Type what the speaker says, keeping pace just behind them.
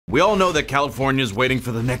We all know that California is waiting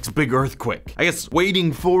for the next big earthquake. I guess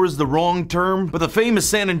waiting for is the wrong term, but the famous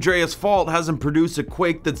San Andreas fault hasn't produced a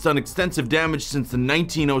quake that's done extensive damage since the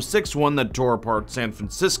 1906 one that tore apart San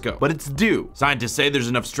Francisco. But it's due. Scientists say there's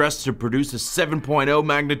enough stress to produce a 7.0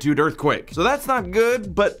 magnitude earthquake. So that's not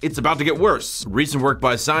good, but it's about to get worse. Recent work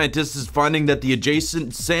by scientists is finding that the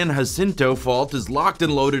adjacent San Jacinto fault is locked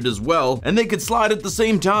and loaded as well, and they could slide at the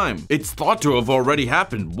same time. It's thought to have already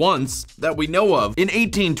happened once, that we know of, in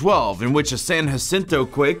 1812, in which a San Jacinto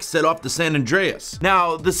quake set off the San Andreas.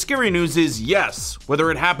 Now, the scary news is yes, whether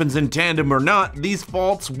it happens in tandem or not, these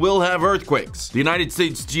faults will have earthquakes. The United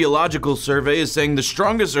States Geological Survey is saying the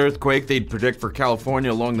strongest earthquake they'd predict for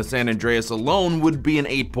California along the San Andreas alone would be an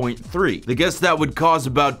 8.3. They guess that would cause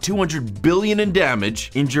about 200 billion in damage,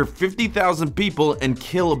 injure 50,000 people, and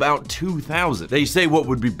kill about 2,000. They say what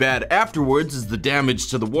would be bad afterwards is the damage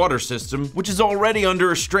to the water system, which is already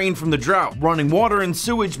under a strain from the drought. Running water and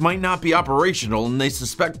sewage might not be operational, and they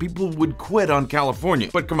suspect people would quit on California.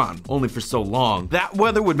 But come on, only for so long. That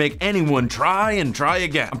weather would make anyone try and try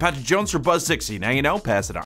again. I'm Patrick Jones for Buzz 60. Now you know, pass it on.